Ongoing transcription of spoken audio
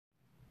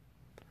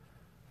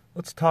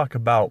Let's talk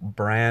about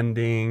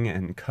branding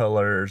and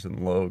colors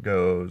and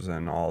logos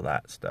and all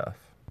that stuff.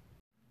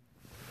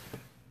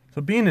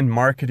 So, being in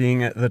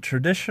marketing, the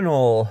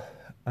traditional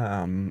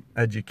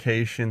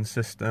education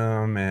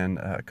system and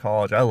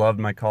college, I loved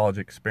my college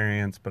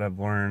experience, but I've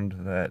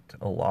learned that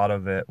a lot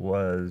of it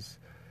was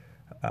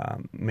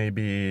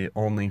maybe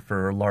only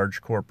for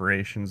large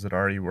corporations that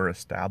already were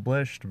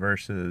established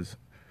versus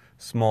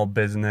small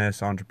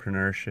business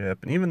entrepreneurship.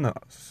 And even though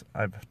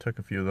I've took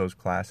a few of those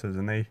classes,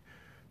 and they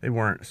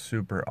weren't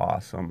super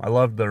awesome. I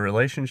loved the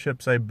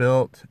relationships I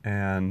built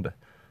and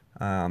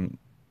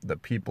the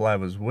people I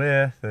was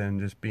with and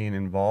just being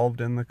involved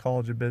in the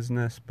College of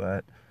Business,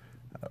 but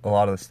a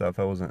lot of the stuff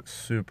I wasn't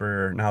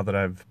super, now that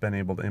I've been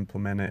able to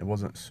implement it, it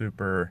wasn't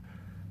super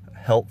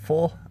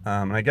helpful.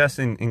 And I guess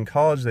in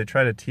college they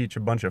try to teach a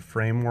bunch of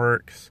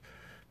frameworks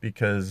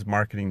because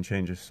marketing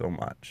changes so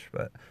much.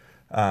 But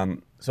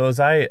so as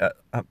the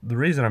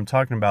reason I'm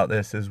talking about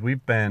this is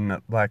we've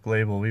been Black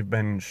Label, we've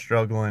been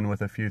struggling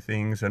with a few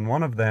things, and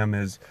one of them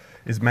is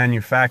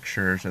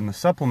manufacturers. In the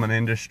supplement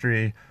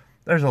industry,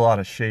 there's a lot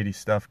of shady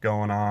stuff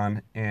going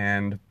on,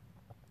 and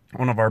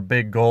one of our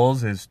big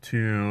goals is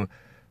to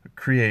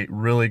create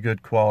really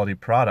good quality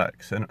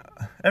products. And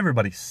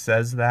everybody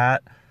says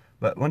that,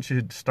 but once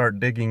you start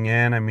digging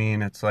in, I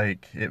mean, it's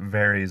like it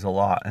varies a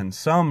lot. And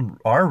some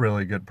are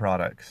really good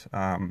products.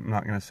 I'm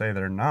not going to say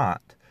they're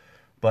not,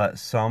 but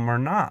some are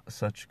not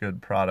such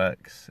good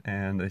products,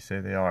 and they say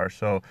they are.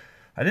 So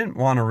I didn't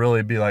want to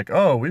really be like,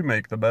 oh, we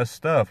make the best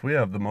stuff, we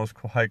have the most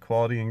high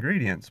quality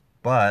ingredients.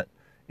 But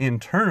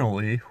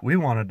internally, we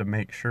wanted to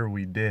make sure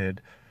we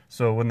did.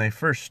 So when they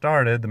first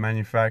started, the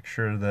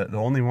manufacturer, the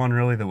only one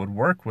really that would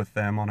work with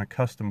them on a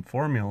custom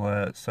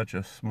formula at such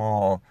a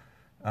small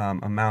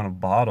amount of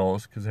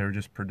bottles, because they were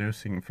just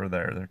producing for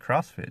their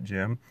CrossFit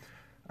gym,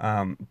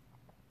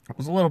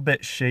 was a little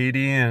bit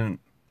shady, and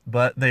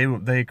but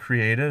they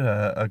created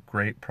a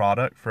great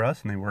product for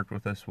us, and they worked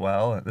with us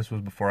well. This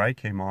was before I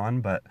came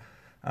on, but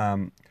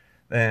um,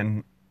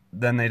 then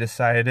they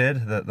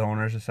decided that the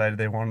owners decided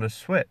they wanted to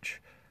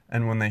switch,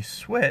 and when they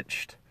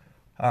switched,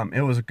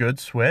 it was a good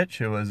switch.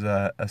 It was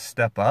a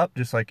step up,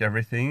 just like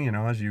everything,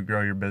 as you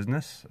grow your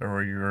business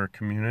or your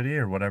community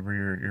or whatever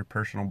your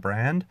personal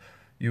brand.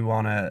 You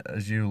want to,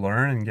 as you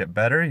learn and get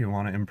better, you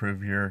want to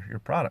improve your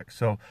product.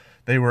 So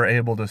they were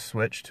able to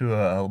switch to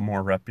a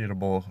more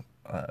reputable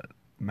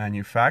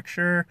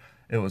manufacturer.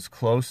 It was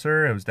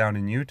closer. It was down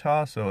in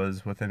Utah, so it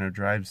was within a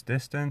drive's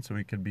distance. So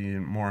we could be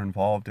more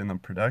involved in the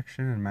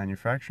production and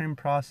manufacturing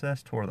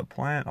process, tour the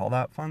plant, all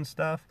that fun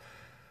stuff.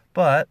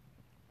 But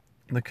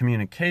the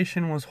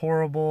communication was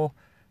horrible,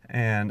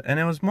 and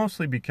it was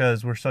mostly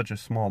because we're such a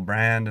small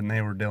brand, and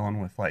they were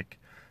dealing with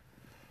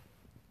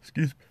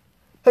excuse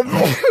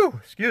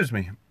excuse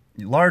me,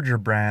 larger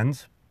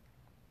brands.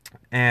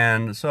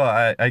 And so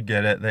I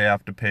get it. They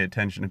have to pay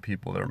attention to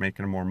people that are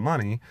making more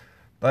money,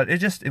 but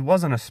it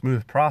wasn't a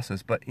smooth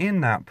process. But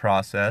in that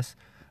process,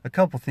 a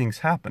couple things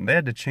happened. They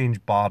had to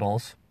change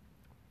bottles,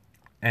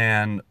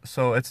 and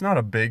so it's not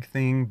a big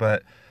thing,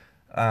 but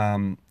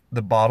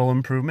the bottle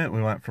improvement,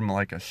 we went from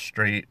like a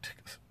straight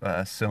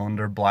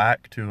cylinder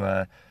black to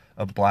a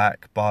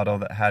black bottle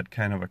that had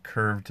kind of a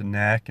curved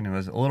neck, and it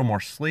was a little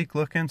more sleek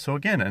looking. So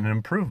again, an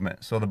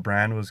improvement. So the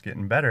brand was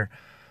getting better.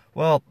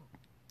 Well,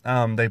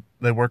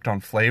 they worked on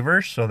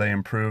flavors, so they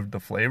improved the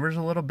flavors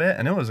a little bit,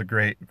 and it was a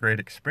great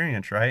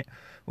experience, right?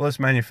 Well, this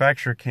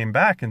manufacturer came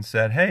back and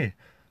said, hey,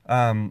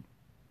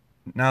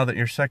 now that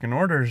your second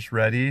order is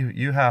ready,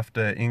 you have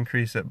to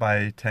increase it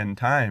by 10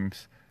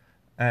 times,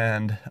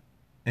 and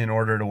in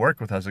order to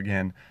work with us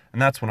again. And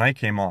that's when I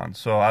came on.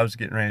 So I was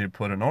getting ready to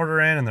put an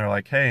order in, and they're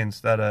like, hey,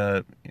 instead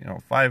of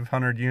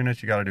 500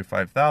 units, you got to do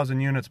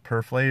 5,000 units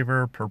per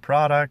flavor, per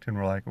product. And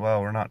we're like,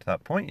 well, we're not to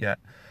that point yet.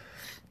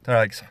 They're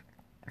like,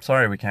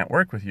 sorry, we can't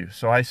work with you.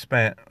 So I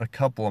spent a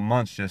couple of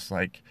months just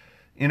like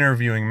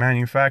interviewing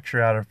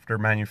manufacturer after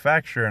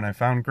manufacturer, and I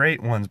found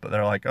great ones, but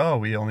they're like, oh,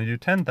 we only do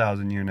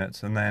 10,000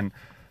 units. And then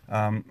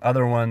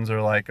other ones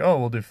are like, oh,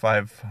 we'll do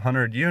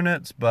 500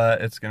 units,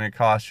 but it's going to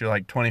cost you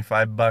like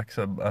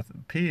 $25 a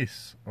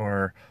piece,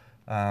 or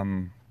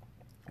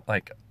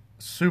like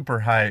super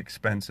high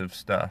expensive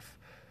stuff.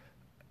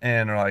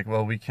 And they're like,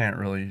 well, we can't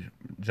really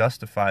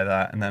justify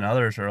that. And then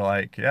others are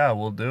like, yeah,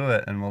 we'll do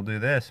it, and we'll do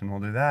this, and we'll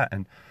do that.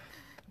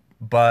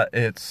 But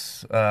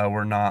it's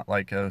we're not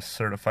like a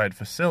certified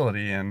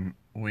facility, and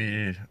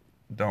we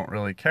don't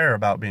really care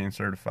about being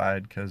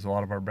certified because a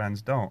lot of our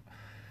brands don't.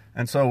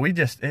 And so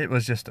it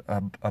was just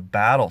a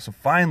battle. So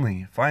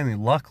finally,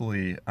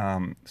 luckily,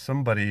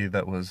 somebody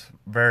that was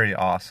very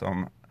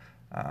awesome,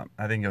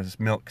 I think it was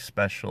Milk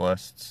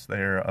Specialists.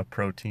 They're a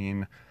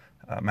protein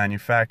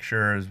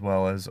manufacturer, as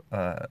well as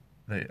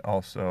they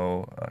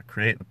also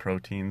create the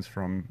proteins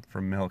from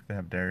milk. They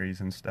have dairies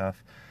and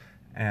stuff.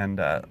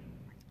 And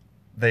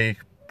they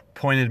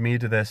pointed me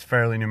to this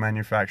fairly new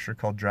manufacturer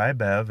called Dry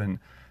Bev, and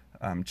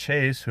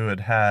Chase, who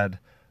had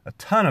a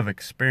ton of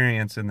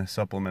experience in the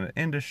supplement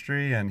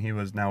industry, and he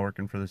was now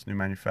working for this new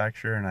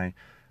manufacturer. And I,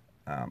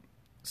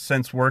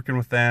 since working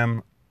with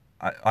them,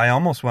 I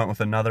almost went with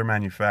another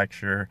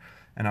manufacturer,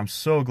 and I'm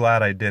so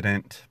glad I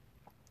didn't,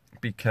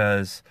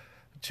 because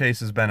Chase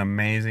has been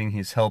amazing.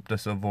 He's helped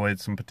us avoid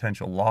some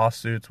potential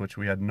lawsuits, which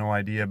we had no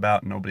idea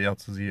about. Nobody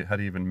else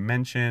had even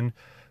mentioned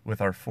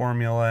with our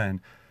formula,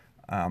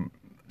 and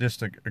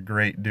just a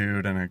great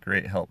dude and a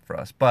great help for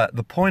us. But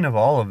the point of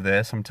all of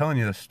this, I'm telling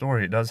you the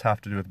story, it does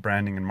have to do with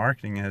branding and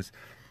marketing, is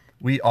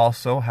we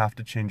also have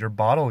to change our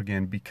bottle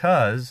again,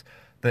 because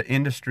the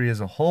industry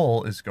as a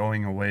whole is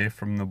going away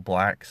from the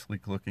black,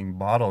 sleek looking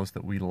bottles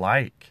that we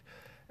like.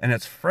 And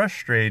it's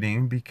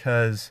frustrating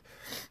because,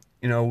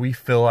 we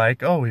feel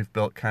like, oh, we've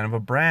built kind of a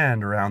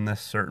brand around this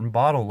certain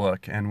bottle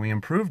look, and we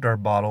improved our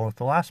bottle with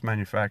the last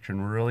manufacturer,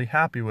 and we're really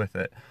happy with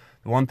it.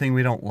 The one thing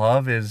we don't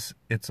love is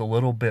it's a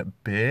little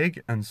bit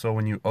big, and so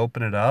when you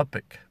open it up,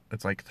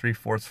 it's like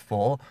 3/4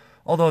 full.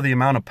 Although the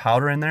amount of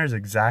powder in there is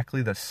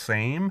exactly the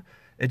same,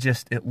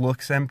 it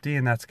looks empty,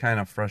 and that's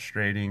kind of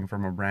frustrating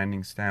from a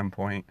branding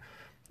standpoint.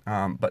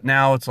 But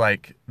now it's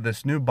like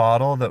this new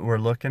bottle that we're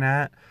looking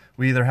at,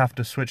 we either have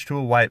to switch to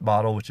a white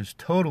bottle, which is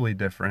totally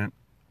different,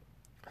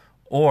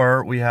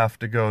 or we have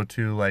to go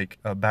to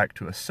back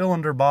to a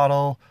cylinder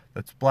bottle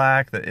that's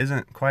black, that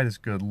isn't quite as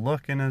good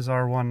looking as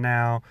our one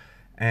now,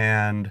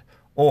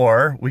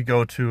 or we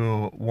go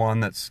to one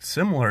that's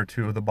similar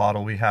to the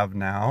bottle we have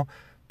now,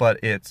 but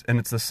it's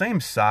the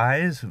same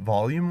size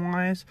volume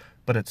wise,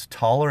 but it's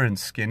taller and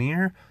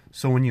skinnier.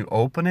 So when you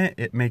open it,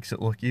 it makes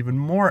it look even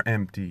more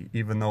empty,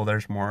 even though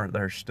there's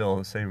still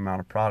the same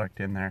amount of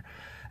product in there.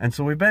 And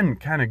so we've been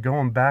kind of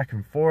going back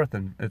and forth,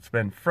 and it's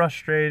been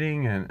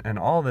frustrating and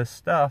all this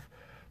stuff.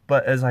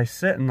 But as I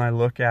sit and I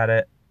look at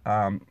it,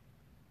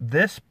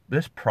 this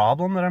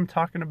problem that I'm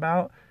talking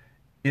about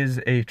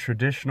is a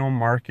traditional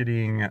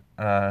marketing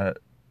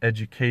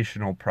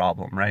educational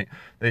problem, right?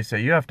 They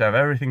say you have to have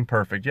everything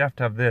perfect, you have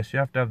to have this, you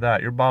have to have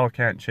that, your bottle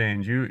can't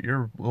change,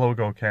 your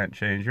logo can't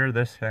change, your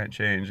this can't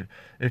change.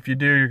 If you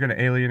do, you're going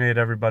to alienate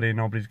everybody,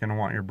 nobody's going to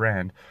want your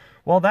brand.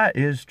 Well, that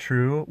is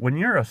true. When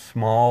you're a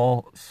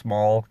small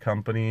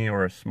company,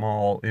 or a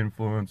small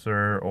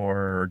influencer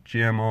or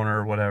gym owner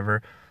or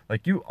whatever,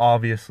 you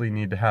obviously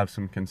need to have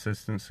some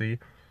consistency.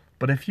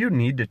 But if you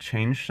need to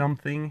change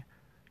something,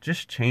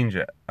 just change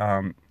it.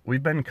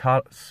 We've been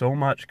caught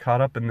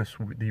up in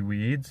the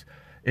weeds.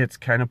 It's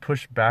kind of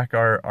pushed back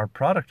our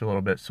product a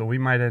little bit. So we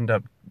might end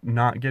up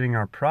not getting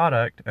our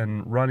product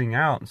and running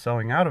out and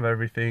selling out of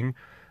everything,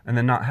 and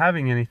then not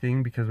having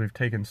anything because we've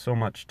taken so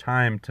much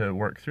time to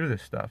work through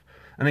this stuff.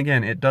 And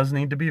again, it does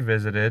need to be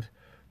visited,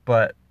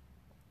 but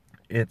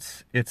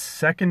it's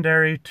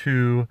secondary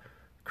to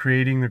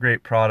creating the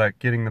great product,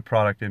 getting the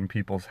product in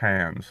people's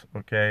hands,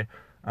 okay?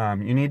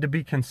 You need to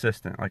be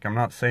consistent. I'm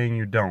not saying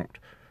you don't,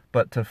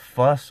 but to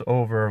fuss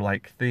over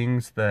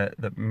things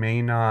that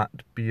may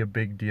not be a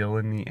big deal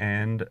in the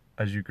end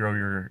as you grow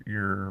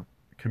your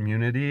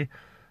community,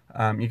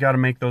 you got to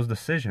make those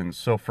decisions.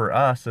 So for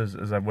us,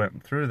 as I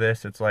went through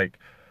this, it's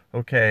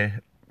okay,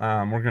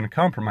 we're going to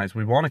compromise.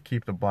 We want to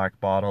keep the black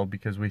bottle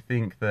because we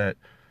think that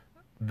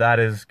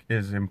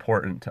is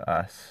important to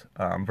us,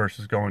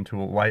 versus going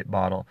to a white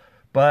bottle.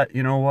 But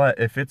you know what?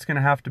 If it's going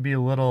to have to be a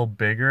little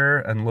bigger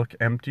and look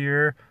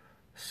emptier,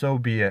 so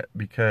be it,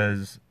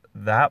 because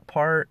that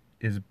part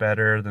is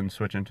better than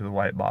switching to the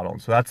white bottle.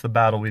 So that's the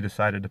battle we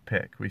decided to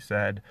pick. We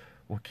said,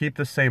 we'll keep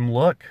the same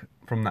look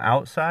from the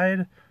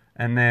outside,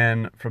 and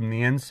then from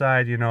the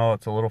inside,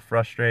 it's a little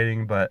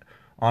frustrating, but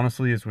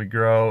honestly, as we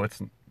grow,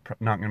 it's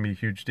not going to be a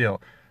huge deal.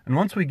 And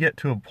once we get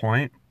to a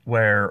point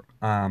where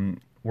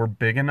we're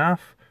big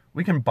enough,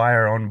 we can buy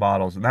our own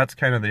bottles. And that's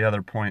kind of the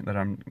other point that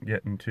I'm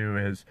getting to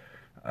is,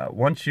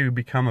 once you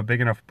become a big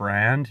enough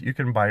brand, you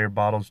can buy your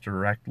bottles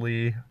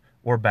directly,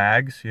 or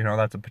bags.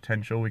 That's a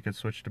potential. We could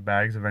switch to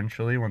bags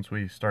eventually once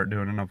we start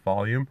doing enough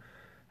volume.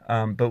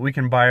 But we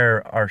can buy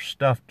our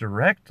stuff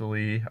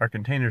directly, our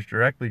containers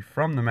directly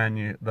from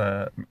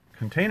the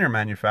container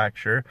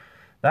manufacturer.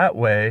 That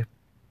way,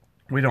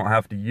 we don't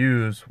have to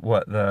use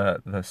what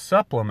the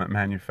supplement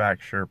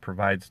manufacturer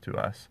provides to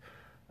us.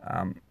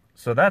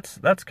 So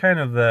that's kind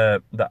of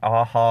the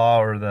aha,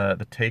 or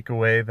the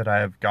takeaway that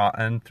I've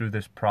gotten through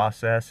this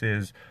process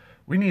is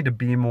we need to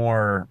be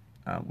more,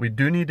 we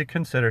do need to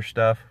consider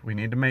stuff. We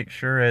need to make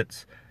sure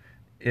it's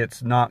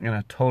not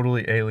going to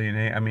totally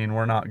alienate. I mean,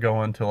 we're not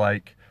going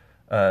to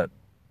a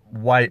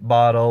white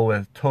bottle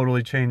with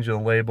totally changing the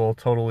label,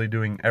 totally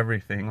doing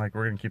everything. We're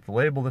going to keep the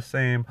label the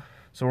same.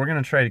 So we're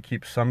going to try to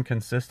keep some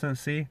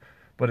consistency,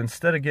 but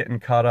instead of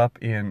getting caught up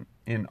in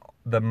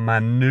the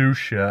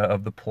minutia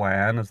of the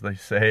plan, as they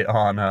say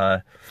on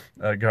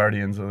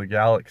Guardians of the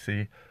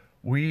Galaxy,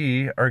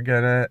 we are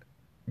gonna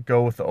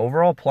go with the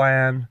overall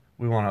plan.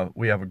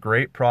 We have a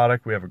great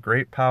product, we have a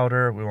great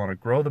powder, we want to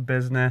grow the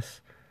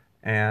business,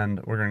 and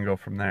we're gonna go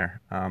from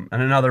there. And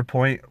another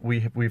point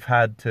we've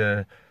had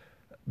to,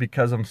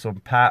 because of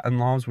some patent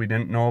laws we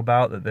didn't know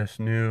about that this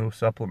new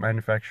supplement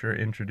manufacturer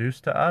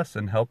introduced to us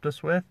and helped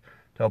us with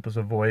to help us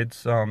avoid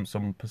some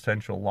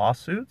potential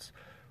lawsuits.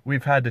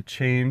 We've had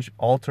to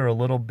alter a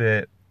little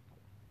bit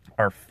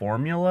our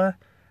formula,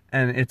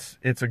 and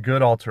it's a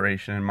good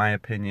alteration in my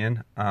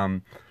opinion.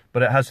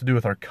 but it has to do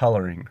with our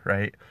coloring,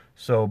 right?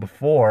 So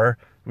before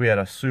we had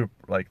a soup,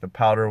 like the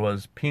powder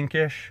was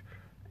pinkish,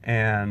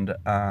 and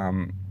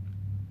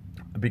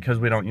because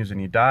we don't use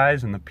any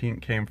dyes, and the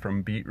pink came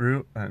from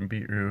beetroot, and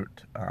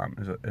beetroot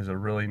is a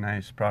really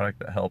nice product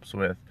that helps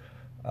with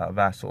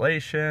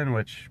vacillation,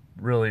 which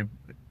really,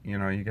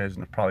 you guys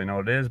probably know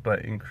what it is,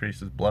 but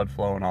increases blood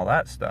flow and all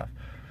that stuff.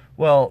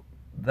 Well,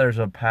 there's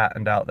a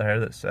patent out there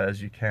that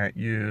says you can't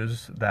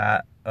use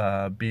that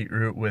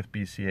beetroot with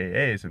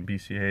BCAAs, and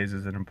BCAAs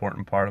is an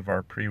important part of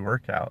our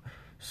pre-workout.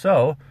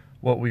 So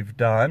what we've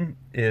done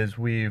is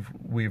we've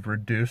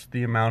reduced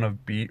the amount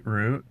of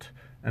beetroot,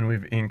 and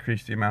we've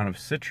increased the amount of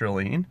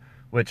citrulline,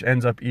 which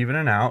ends up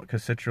evening out,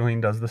 because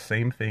citrulline does the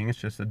same thing. It's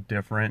just a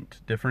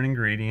different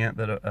ingredient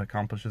that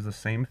accomplishes the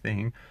same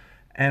thing.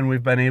 And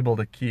we've been able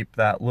to keep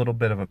that little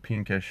bit of a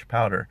pinkish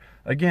powder.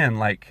 Again,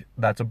 like,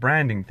 that's a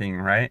branding thing,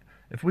 right?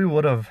 If we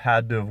would have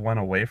had to have went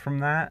away from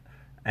that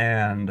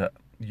and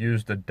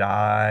used a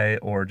dye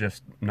or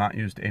just not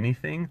used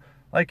anything,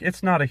 like,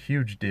 it's not a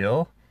huge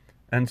deal.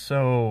 And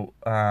so,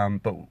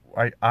 but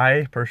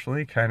I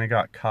personally kind of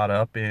got caught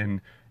up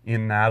in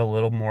that a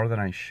little more than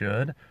I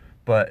should.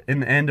 But in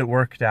the end, it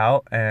worked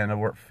out, and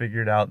I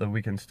figured out that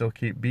we can still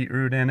keep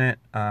beetroot in it,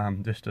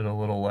 just at a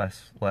little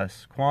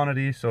less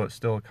quantity, so it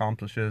still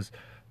accomplishes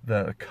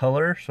the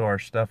color, so our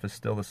stuff is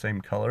still the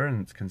same color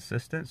and it's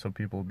consistent, so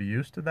people will be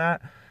used to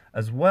that,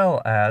 as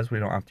well as we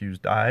don't have to use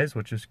dyes,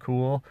 which is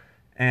cool,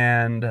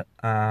 and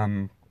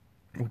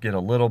we'll get a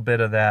little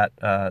bit of that,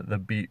 the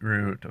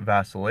beetroot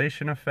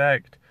vacillation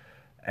effect,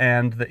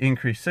 and the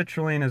increased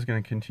citrulline is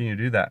going to continue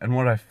to do that. And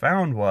what I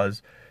found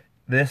was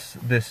this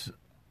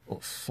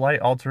slight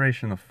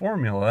alteration in the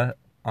formula,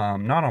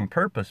 not on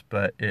purpose,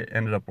 but it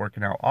ended up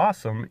working out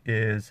awesome,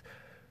 is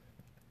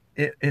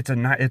it's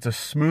a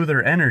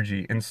smoother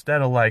energy,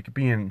 instead of like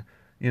being,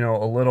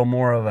 a little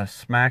more of a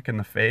smack in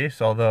the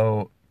face,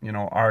 although,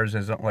 ours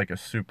isn't like a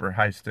super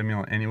high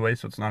stimulant anyway,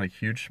 so it's not a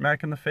huge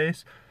smack in the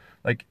face.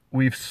 Like,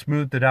 we've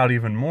smoothed it out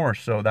even more,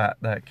 so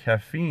that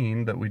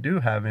caffeine that we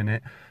do have in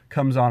it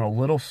comes on a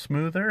little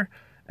smoother,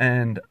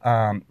 and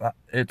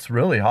it's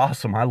really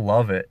awesome. I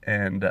love it,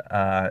 and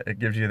it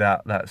gives you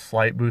that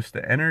slight boost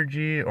to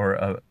energy, or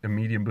a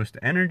medium boost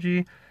to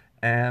energy,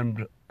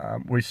 and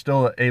we're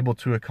still able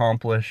to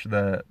accomplish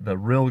the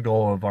real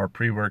goal of our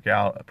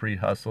pre-workout,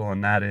 pre-hustle,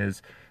 and that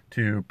is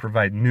to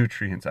provide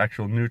nutrients,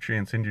 actual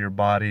nutrients into your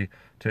body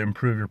to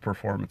improve your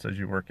performance as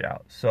you work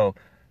out. So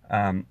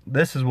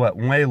this is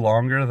way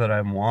longer than I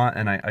want,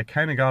 and I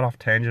kind of got off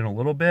tangent a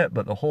little bit,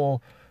 but the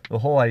whole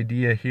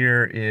idea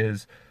here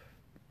is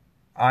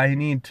I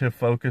need to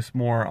focus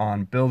more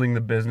on building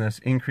the business,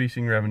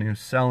 increasing revenue,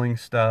 selling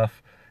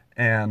stuff,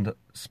 and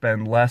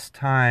spend less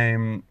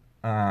time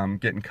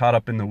getting caught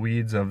up in the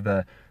weeds of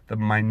the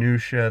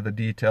minutia, the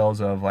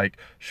details of, like,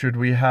 should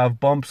we have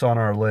bumps on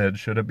our lid?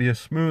 Should it be a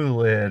smooth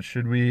lid?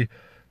 Should we,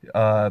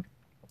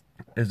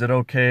 is it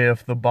okay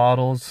if the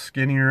bottle's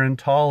skinnier and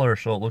taller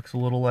so it looks a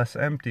little less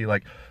empty?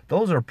 Like,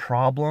 those are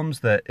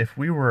problems that if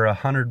we were a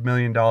 $100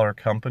 million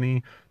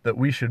company, that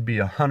we should be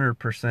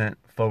 100%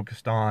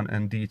 focused on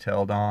and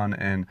detailed on,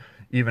 and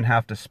even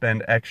have to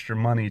spend extra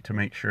money to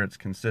make sure it's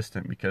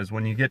consistent. Because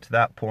when you get to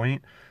that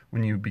point,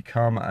 when you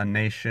become a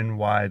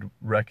nationwide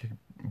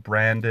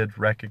branded,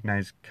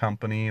 recognized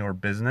company or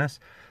business,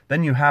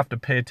 then you have to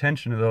pay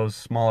attention to those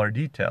smaller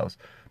details.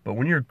 But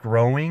when you're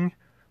growing,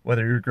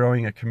 whether you're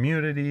growing a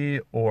community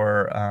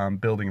or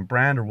building a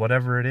brand or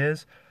whatever it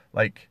is,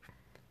 like,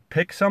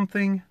 pick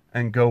something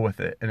and go with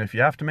it. And if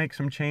you have to make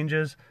some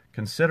changes,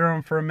 consider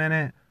them for a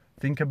minute,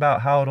 think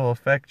about how it'll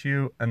affect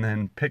you, and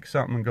then pick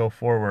something and go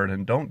forward.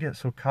 And don't get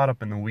so caught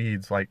up in the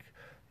weeds. Like,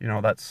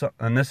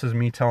 and this is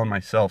me telling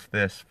myself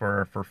this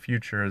for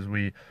future,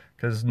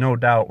 because no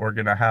doubt we're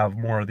going to have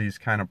more of these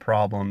kind of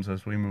problems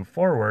as we move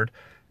forward.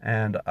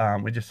 And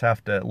we just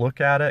have to look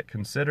at it,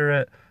 consider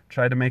it,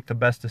 try to make the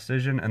best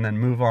decision, and then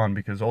move on.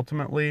 Because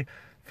ultimately,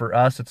 for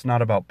us, it's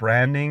not about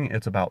branding,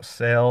 it's about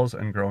sales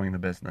and growing the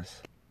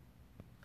business.